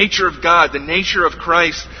 The nature of God, the nature of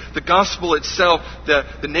Christ, the gospel itself,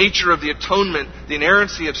 the nature of the atonement, the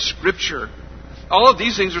inerrancy of Scripture. All of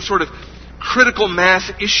these things are sort of critical mass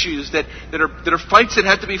issues that are fights that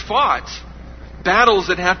have to be fought. Battles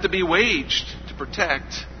that have to be waged to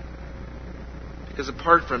protect. Because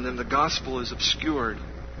apart from them, the gospel is obscured.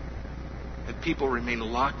 And people remain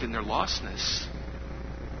locked in their lostness.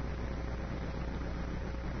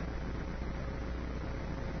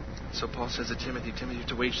 So Paul says to Timothy, you have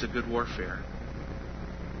to wage the good warfare.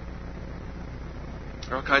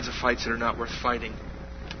 There are all kinds of fights that are not worth fighting.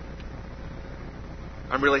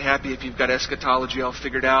 I'm really happy if you've got eschatology all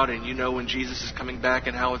figured out and you know when Jesus is coming back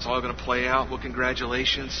and how it's all going to play out. Well,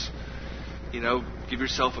 congratulations. Give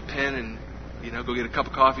yourself a pen and, go get a cup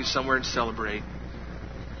of coffee somewhere and celebrate.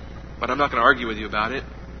 But I'm not going to argue with you about it.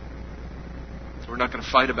 We're not going to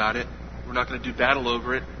fight about it. We're not going to do battle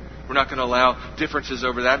over it. We're not going to allow differences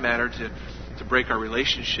over that matter to break our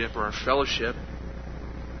relationship or our fellowship.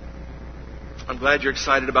 I'm glad you're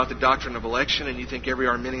excited about the doctrine of election and you think every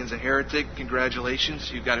Arminian's a heretic. Congratulations.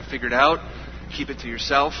 You've got it figured out. Keep it to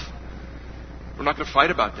yourself. We're not going to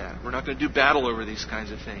fight about that. We're not going to do battle over these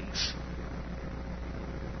kinds of things.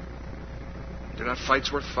 They're not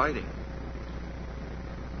fights worth fighting.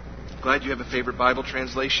 Glad you have a favorite Bible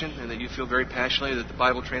translation and that you feel very passionately that the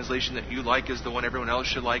Bible translation that you like is the one everyone else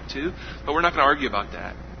should like too. But we're not going to argue about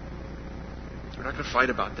that. We're not going to fight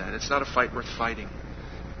about that. It's not a fight worth fighting.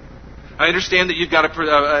 I understand that you've got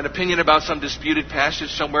an opinion about some disputed passage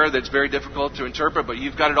somewhere that's very difficult to interpret, but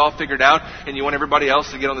you've got it all figured out and you want everybody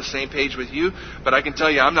else to get on the same page with you. But I can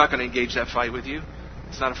tell you I'm not going to engage that fight with you.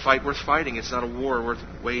 It's not a fight worth fighting. It's not a war worth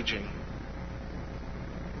waging.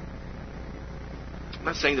 I'm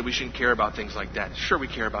not saying that we shouldn't care about things like that. Sure, we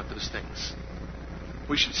care about those things.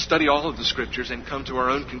 We should study all of the Scriptures and come to our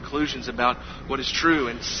own conclusions about what is true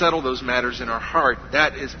and settle those matters in our heart.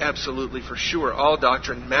 That is absolutely for sure. All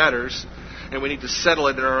doctrine matters, and we need to settle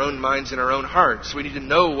it in our own minds and our own hearts. We need to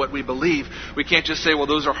know what we believe. We can't just say, well,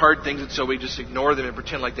 those are hard things, and so we just ignore them and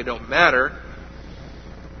pretend like they don't matter.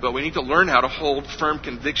 But we need to learn how to hold firm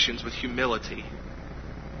convictions with humility.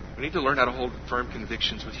 We need to learn how to hold firm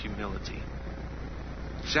convictions with humility.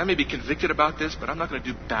 See, I may be convicted about this, but I'm not going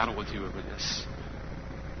to do battle with you over this.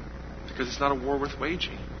 Because it's not a war worth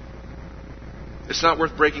waging. It's not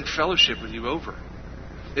worth breaking fellowship with you over.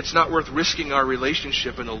 It's not worth risking our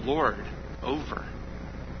relationship in the Lord over.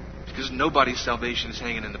 Because nobody's salvation is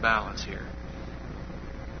hanging in the balance here.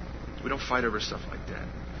 We don't fight over stuff like that.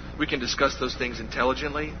 We can discuss those things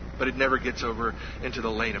intelligently, but it never gets over into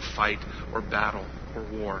the lane of fight or battle or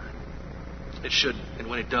war. It shouldn't. And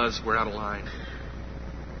when it does, we're out of line.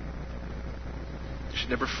 You should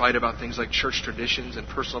never fight about things like church traditions and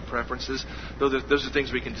personal preferences. Those are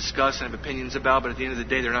things we can discuss and have opinions about, but at the end of the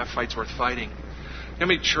day, they're not fights worth fighting. How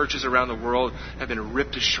many churches around the world have been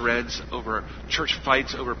ripped to shreds over church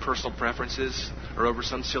fights over personal preferences or over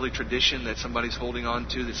some silly tradition that somebody's holding on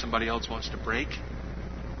to that somebody else wants to break?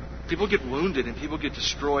 People get wounded and people get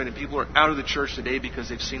destroyed and people are out of the church today because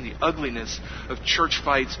they've seen the ugliness of church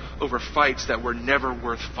fights over fights that were never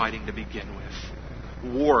worth fighting to begin with.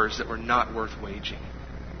 Wars that were not worth waging.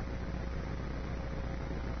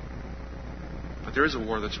 But there is a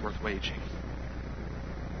war that's worth waging.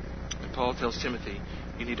 And Paul tells Timothy,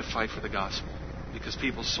 you need to fight for the gospel because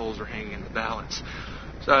people's souls are hanging in the balance.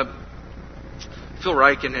 So, Phil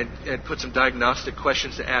Ryken had put some diagnostic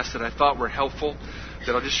questions to ask that I thought were helpful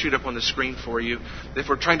that I'll just shoot up on the screen for you. If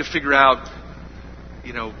we're trying to figure out,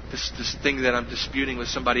 this thing that I'm disputing with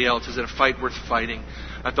somebody else, is it a fight worth fighting?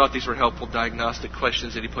 I thought these were helpful diagnostic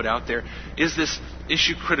questions that he put out there. Is this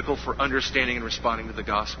issue critical for understanding and responding to the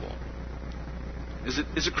gospel? Is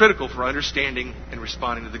it critical for understanding and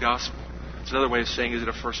responding to the gospel? It's another way of saying, is it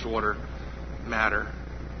a first order matter?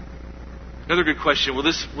 Another good question, will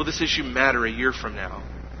this issue matter a year from now?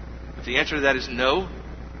 If the answer to that is no,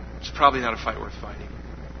 it's probably not a fight worth fighting.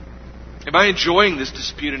 Am I enjoying this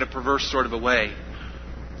dispute in a perverse sort of a way?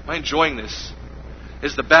 Am I enjoying this?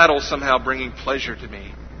 Is the battle somehow bringing pleasure to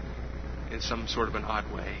me in some sort of an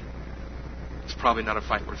odd way? It's probably not a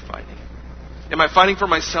fight worth fighting. Am I fighting for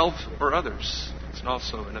myself or others? It's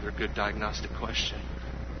also another good diagnostic question.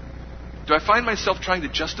 Do I find myself trying to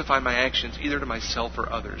justify my actions either to myself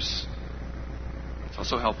or others? It's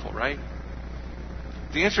also helpful, right?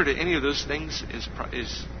 The answer to any of those things is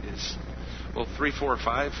 3, 4, or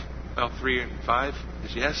 5. Well, 3 and 5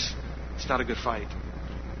 is yes. it's not a good fight.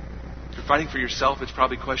 If you're fighting for yourself, it's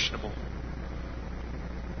probably questionable.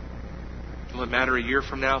 Will it matter a year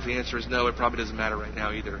from now? If the answer is no, it probably doesn't matter right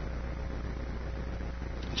now either.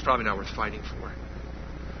 It's probably not worth fighting for.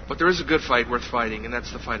 But there is a good fight worth fighting, and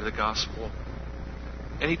that's the fight of the gospel.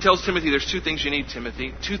 And he tells Timothy, there's two things you need,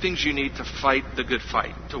 Timothy. Two things you need to fight the good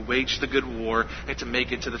fight, to wage the good war, and to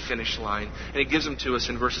make it to the finish line. And he gives them to us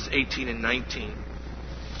in verses 18 and 19.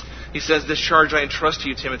 He says, this charge I entrust to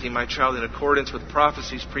you, Timothy, my child, in accordance with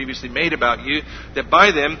prophecies previously made about you, that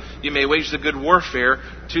by them you may wage the good warfare.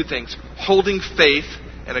 Two things, holding faith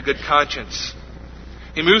and a good conscience.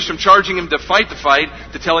 He moves from charging him to fight the fight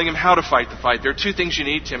to telling him how to fight the fight. There are two things you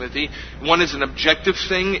need, Timothy. One is an objective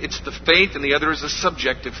thing, it's the faith, and the other is a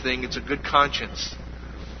subjective thing, it's a good conscience.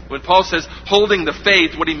 When Paul says holding the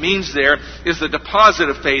faith, what he means there is the deposit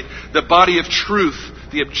of faith, the body of truth,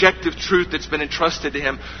 the objective truth that's been entrusted to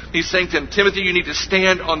him. He's saying to him, Timothy, you need to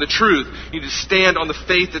stand on the truth. You need to stand on the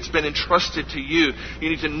faith that's been entrusted to you. You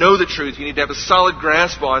need to know the truth. You need to have a solid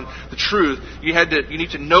grasp on the truth. You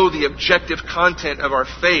need to know the objective content of our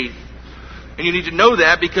faith. And you need to know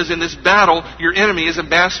that because in this battle, your enemy is a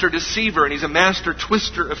master deceiver and he's a master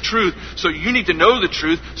twister of truth. So you need to know the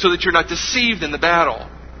truth so that you're not deceived in the battle.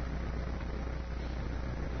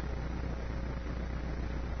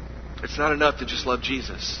 It's not enough to just love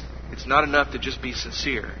Jesus. It's not enough to just be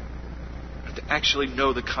sincere. We have to actually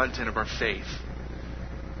know the content of our faith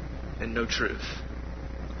and know truth.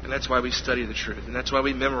 And that's why we study the truth. And that's why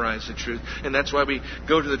we memorize the truth. And that's why we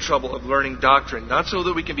go to the trouble of learning doctrine. Not so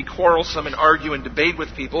that we can be quarrelsome and argue and debate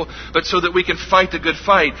with people, but so that we can fight the good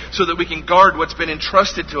fight, so that we can guard what's been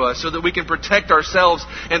entrusted to us, so that we can protect ourselves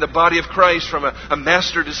and the body of Christ from a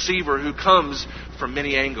master deceiver who comes from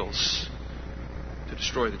many angles to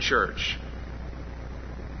destroy the church.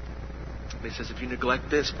 And he says, if you neglect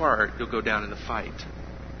this part, you'll go down in the fight.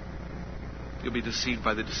 You'll be deceived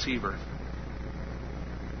by the deceiver.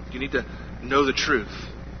 You need to know the truth.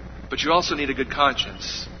 But you also need a good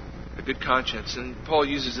conscience. A good conscience. And Paul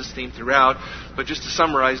uses this theme throughout. But just to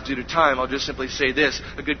summarize due to time, I'll just simply say this.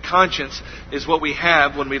 A good conscience is what we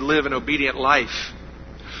have when we live an obedient life.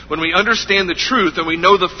 When we understand the truth and we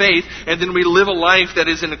know the faith, and then we live a life that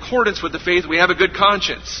is in accordance with the faith, we have a good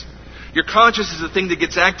conscience. Your conscience is the thing that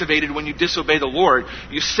gets activated when you disobey the Lord.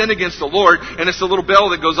 You sin against the Lord, and it's the little bell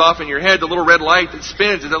that goes off in your head, the little red light that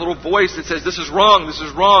spins, and that little voice that says, this is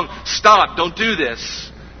wrong, stop, don't do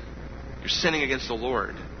this. You're sinning against the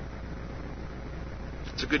Lord.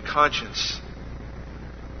 It's a good conscience.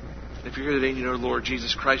 If you're here today and you know Lord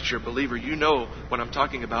Jesus Christ, you're a believer, you know what I'm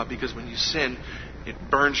talking about, because when you sin, it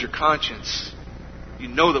burns your conscience. You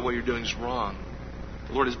know that what you're doing is wrong.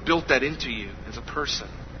 The Lord has built that into you as a person.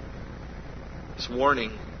 This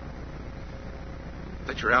warning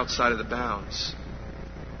that you're outside of the bounds.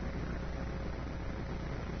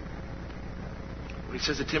 When he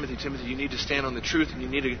says to Timothy, you need to stand on the truth and you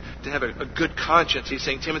need to have a good conscience. He's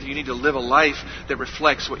saying, Timothy, you need to live a life that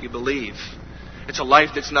reflects what you believe. It's a life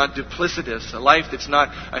that's not duplicitous, a life that's not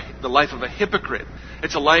the life of a hypocrite.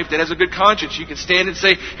 It's a life that has a good conscience. You can stand and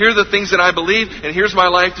say, here are the things that I believe, and here's my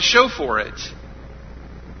life to show for it.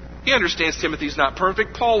 He understands Timothy's not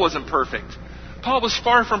perfect. Paul wasn't perfect. Paul was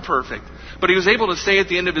far from perfect. But he was able to say at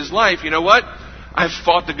the end of his life, you know what? I've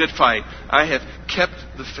fought the good fight. I have kept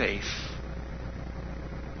the faith.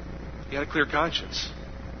 He had a clear conscience.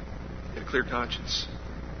 He had a clear conscience.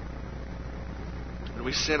 When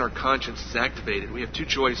we sin, our conscience is activated. We have two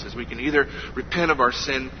choices. We can either repent of our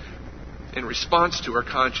sin in response to our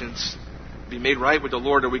conscience, be made right with the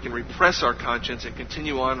Lord, or we can repress our conscience and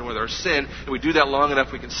continue on with our sin. And we do that long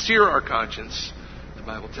enough, we can sear our conscience, the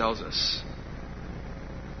Bible tells us.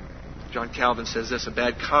 John Calvin says this, a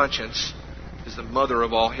bad conscience is the mother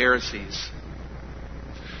of all heresies.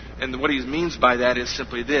 And what he means by that is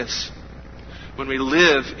simply this. When we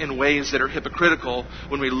live in ways that are hypocritical,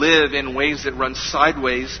 when we live in ways that run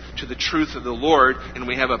sideways to the truth of the Lord, and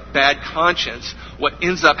we have a bad conscience, what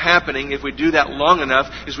ends up happening if we do that long enough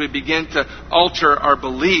is we begin to alter our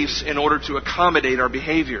beliefs in order to accommodate our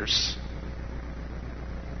behaviors.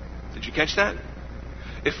 Did you catch that?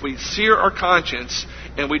 If we sear our conscience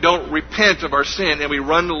and we don't repent of our sin and we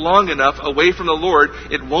run long enough away from the Lord,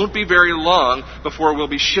 it won't be very long before we'll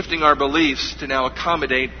be shifting our beliefs to now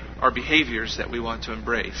accommodate our behaviors that we want to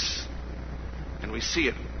embrace. And we see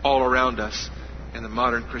it all around us in the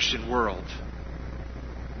modern Christian world.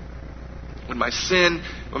 When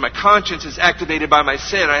my conscience is activated by my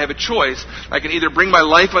sin, I have a choice. I can either bring my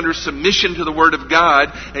life under submission to the Word of God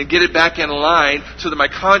and get it back in line so that my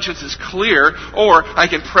conscience is clear, or I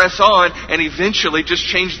can press on and eventually just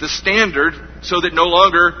change the standard so that no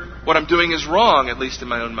longer what I'm doing is wrong, at least in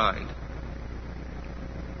my own mind.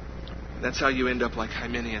 That's how you end up like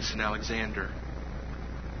Hymenaeus and Alexander.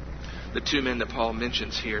 The two men that Paul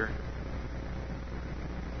mentions here,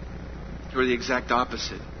 who are the exact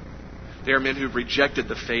opposite. They are men who've rejected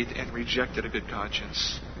the faith and rejected a good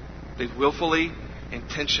conscience. They've willfully,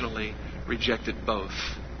 intentionally rejected both.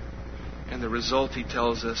 And the result, he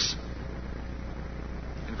tells us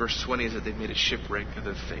in verse 20, is that they've made a shipwreck of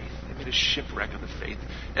the faith. They made a shipwreck of the faith.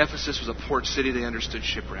 Ephesus was a port city. They understood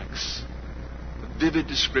shipwrecks. A vivid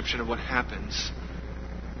description of what happens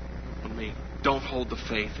when we don't hold the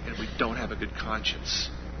faith and we don't have a good conscience.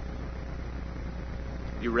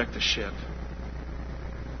 You wreck the ship.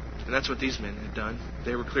 And that's what these men had done.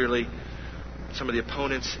 They were clearly some of the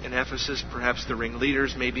opponents in Ephesus, perhaps the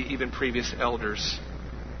ringleaders, maybe even previous elders.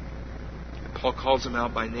 And Paul calls them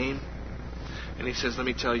out by name. And he says, let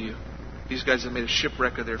me tell you, these guys have made a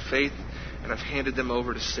shipwreck of their faith, and I've handed them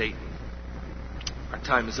over to Satan. Our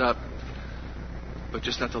time is up. But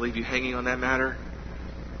just not to leave you hanging on that matter,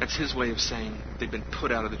 that's his way of saying they've been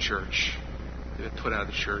put out of the church. They've been put out of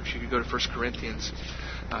the church. You can go to 1 Corinthians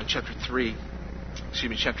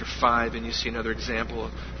chapter 5, and you see another example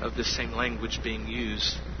of this same language being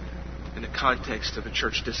used in the context of a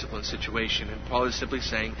church discipline situation. And Paul is simply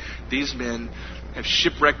saying these men have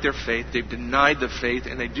shipwrecked their faith, they've denied the faith,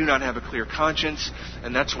 and they do not have a clear conscience,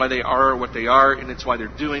 and that's why they are what they are, and it's why they're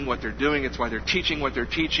doing what they're doing, it's why they're teaching what they're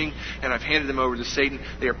teaching, and I've handed them over to Satan.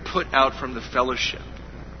 They are put out from the fellowship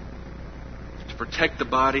to protect the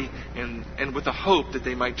body, and with the hope that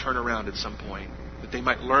they might turn around at some point, that they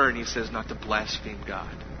might learn, he says, not to blaspheme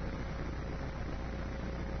God.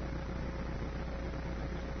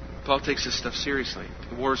 Paul takes this stuff seriously.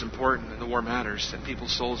 The war is important and the war matters, and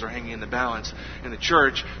people's souls are hanging in the balance. And the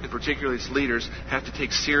church, and particularly its leaders, have to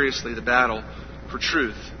take seriously the battle for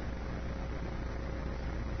truth.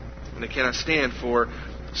 And they cannot stand for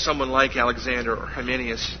someone like Alexander or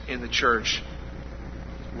Hymenaeus in the church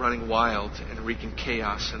running wild and wreaking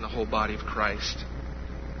chaos in the whole body of Christ.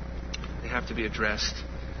 They have to be addressed,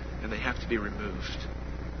 and they have to be removed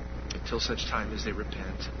until such time as they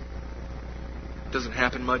repent. It doesn't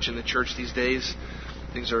happen much in the church these days.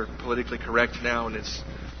 Things are politically correct now, and it's,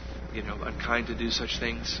 unkind to do such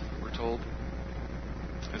things, we're told.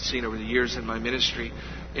 I've seen over the years in my ministry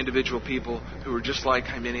individual people who are just like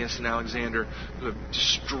Hymenaeus and Alexander, who have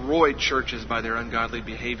destroyed churches by their ungodly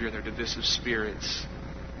behavior and their divisive spirits.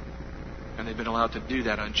 And they've been allowed to do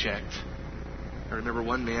that unchecked. I remember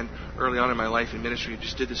one man early on in my life in ministry who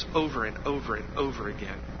just did this over and over and over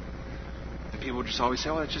again. And people would just always say,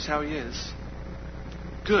 "Oh, that's just how he is."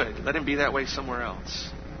 Good. Let him be that way somewhere else.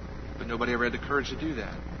 But nobody ever had the courage to do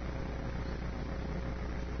that.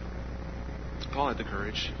 Paul had the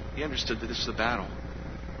courage. He understood that this was a battle.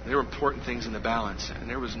 There were important things in the balance, and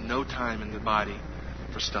there was no time in the body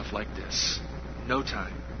for stuff like this. No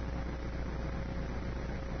time.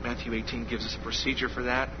 Matthew 18 gives us a procedure for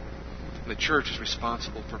that. And the church is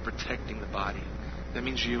responsible for protecting the body. That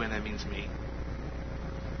means you and that means me.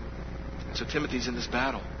 And so Timothy's in this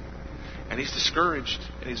battle. And he's discouraged.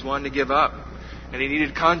 And he's wanting to give up. And he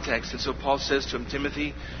needed context. And so Paul says to him,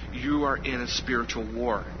 Timothy, you are in a spiritual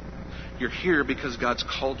war. You're here because God's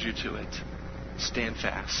called you to it. Stand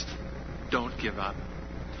fast. Don't give up.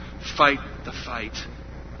 Fight the fight.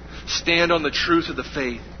 Stand on the truth of the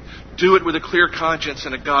faith. Do it with a clear conscience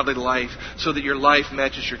and a godly life so that your life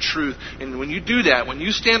matches your truth. And when you do that, when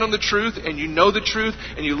you stand on the truth and you know the truth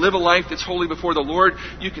and you live a life that's holy before the Lord,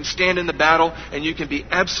 you can stand in the battle and you can be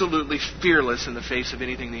absolutely fearless in the face of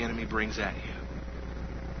anything the enemy brings at you.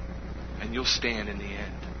 And you'll stand in the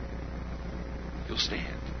end. You'll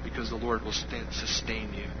stand because the Lord will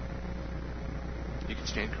sustain you. You can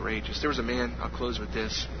stand courageous. There was a man, I'll close with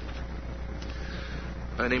this,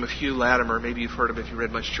 by the name of Hugh Latimer. Maybe you've heard of him if you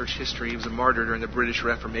read much church history. He was a martyr during the British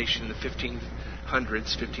Reformation in the 1500s,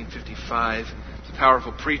 1555. He was a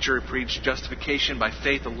powerful preacher. He preached justification by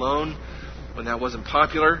faith alone when that wasn't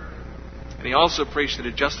popular. And he also preached that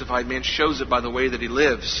a justified man shows it by the way that he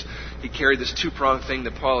lives. He carried this two-pronged thing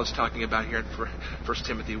that Paul is talking about here in 1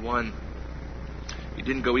 Timothy 1. He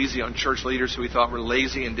didn't go easy on church leaders who he thought were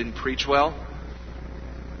lazy and didn't preach well.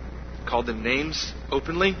 He called them names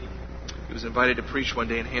openly. He was invited to preach one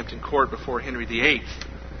day in Hampton Court before Henry VIII.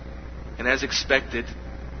 And as expected,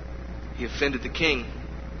 he offended the king.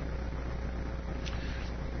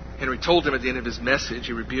 Henry told him at the end of his message,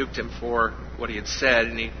 he rebuked him for what he had said,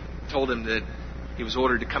 and he told him that he was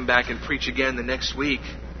ordered to come back and preach again the next week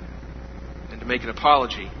and to make an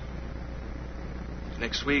apology.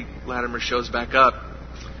 Next week, Latimer shows back up,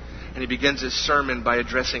 and he begins his sermon by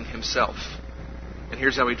addressing himself. And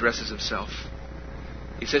here's how he addresses himself.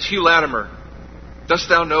 He says, Hugh Latimer, dost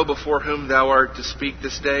thou know before whom thou art to speak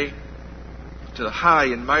this day? to the high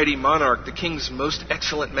and mighty monarch, the king's most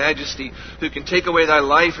excellent majesty, who can take away thy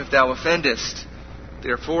life if thou offendest.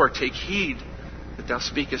 Therefore take heed that thou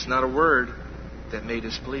speakest not a word that may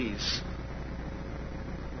displease.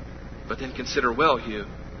 But then consider well, Hugh,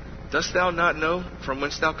 dost thou not know from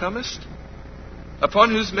whence thou comest? Upon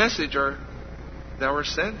whose message thou art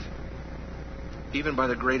sent? Even by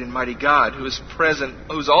the great and mighty God, who is present,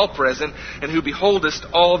 who is all present, and who beholdest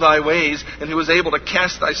all thy ways, and who is able to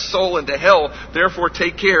cast thy soul into hell. Therefore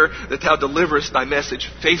take care that thou deliverest thy message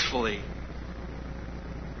faithfully.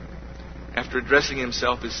 After addressing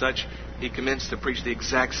himself as such, he commenced to preach the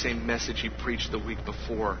exact same message he preached the week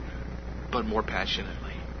before, but more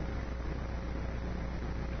passionately.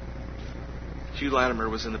 Hugh Latimer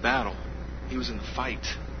was in the battle. He was in the fight.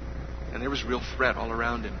 And there was real threat all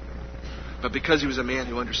around him. But because he was a man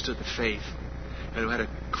who understood the faith and who had a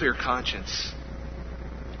clear conscience,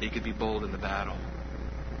 he could be bold in the battle.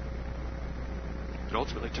 It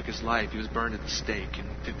ultimately took his life. He was burned at the stake in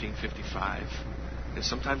 1555. And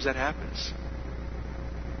sometimes that happens.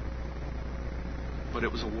 But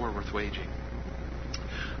it was a war worth waging.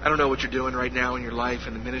 I don't know what you're doing right now in your life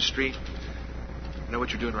in the ministry. I know what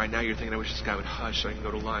you're doing right now. You're thinking, I wish this guy would hush so I can go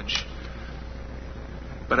to lunch.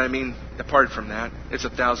 But I mean, apart from that, it's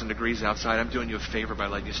 1,000 degrees outside. I'm doing you a favor by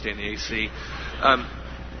letting you stay in the AC.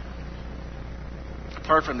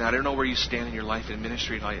 Apart from that, I don't know where you stand in your life in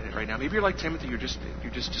ministry right now. Maybe you're like Timothy. You're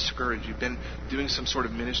just discouraged. You've been doing some sort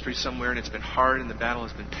of ministry somewhere, and it's been hard, and the battle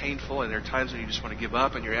has been painful, and there are times when you just want to give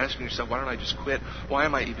up, and you're asking yourself, why don't I just quit? Why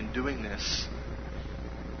am I even doing this?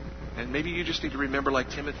 And maybe you just need to remember like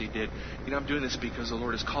Timothy did. I'm doing this because the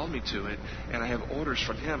Lord has called me to it, and I have orders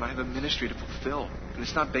from Him. I have a ministry to fulfill. And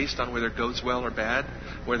it's not based on whether it goes well or bad,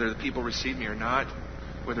 whether the people receive me or not,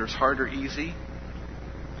 whether it's hard or easy.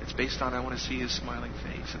 It's based on I want to see His smiling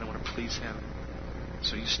face, and I want to please Him.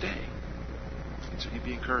 So you stay. And so you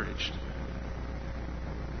be encouraged.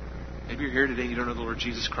 Maybe you're here today and you don't know the Lord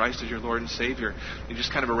Jesus Christ as your Lord and Savior. You're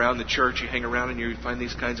just kind of around the church. You hang around and you find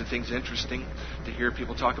these kinds of things interesting to hear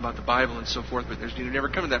people talk about the Bible and so forth. But you never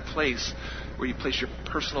come to that place where you place your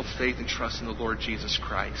personal faith and trust in the Lord Jesus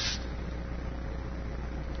Christ.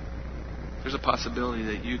 There's a possibility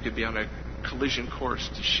that you could be on a collision course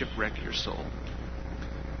to shipwreck your soul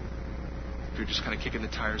if you're just kind of kicking the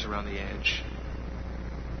tires around the edge.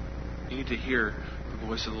 You need to hear the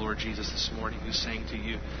voice of the Lord Jesus this morning, who's saying to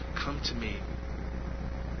you, come to me.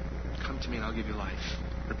 Come to me and I'll give you life.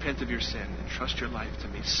 Repent of your sin and trust your life to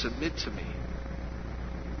me. Submit to me.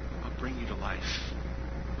 I'll bring you to life.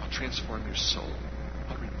 I'll transform your soul.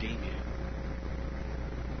 I'll redeem you.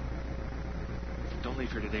 Don't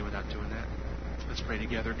leave here today without doing that. Let's pray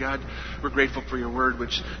together. God, we're grateful for your word,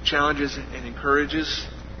 which challenges and encourages.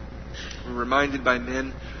 We're reminded by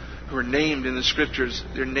men who are named in the Scriptures,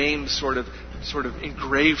 their names sort of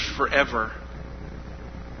engraved forever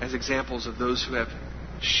as examples of those who have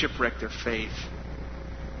shipwrecked their faith.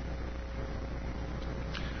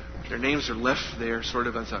 Their names are left there sort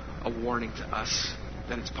of as a warning to us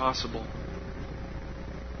that it's possible.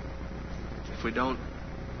 If we don't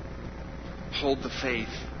hold the faith,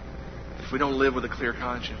 if we don't live with a clear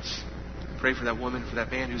conscience. Pray for that woman, for that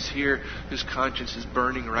man who's here, whose conscience is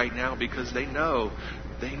burning right now because they know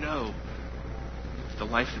the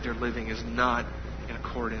life that they're living is not in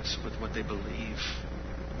accordance with what they believe.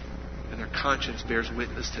 And their conscience bears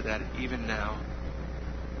witness to that even now.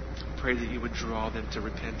 Pray that you would draw them to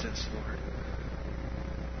repentance, Lord.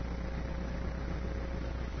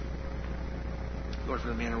 Lord, for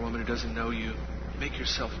the man or woman who doesn't know you, make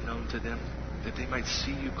yourself known to them that they might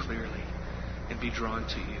see you clearly and be drawn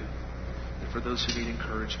to you. And for those who need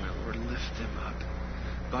encouragement, Lord, lift them up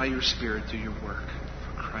by your Spirit through your work.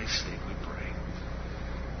 For Christ's sake we pray.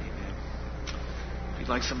 Amen. If you'd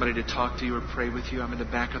like somebody to talk to you or pray with you, I'm in the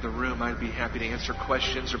back of the room. I'd be happy to answer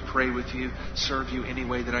questions or pray with you, serve you any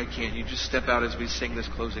way that I can. You just step out as we sing this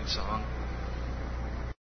closing song.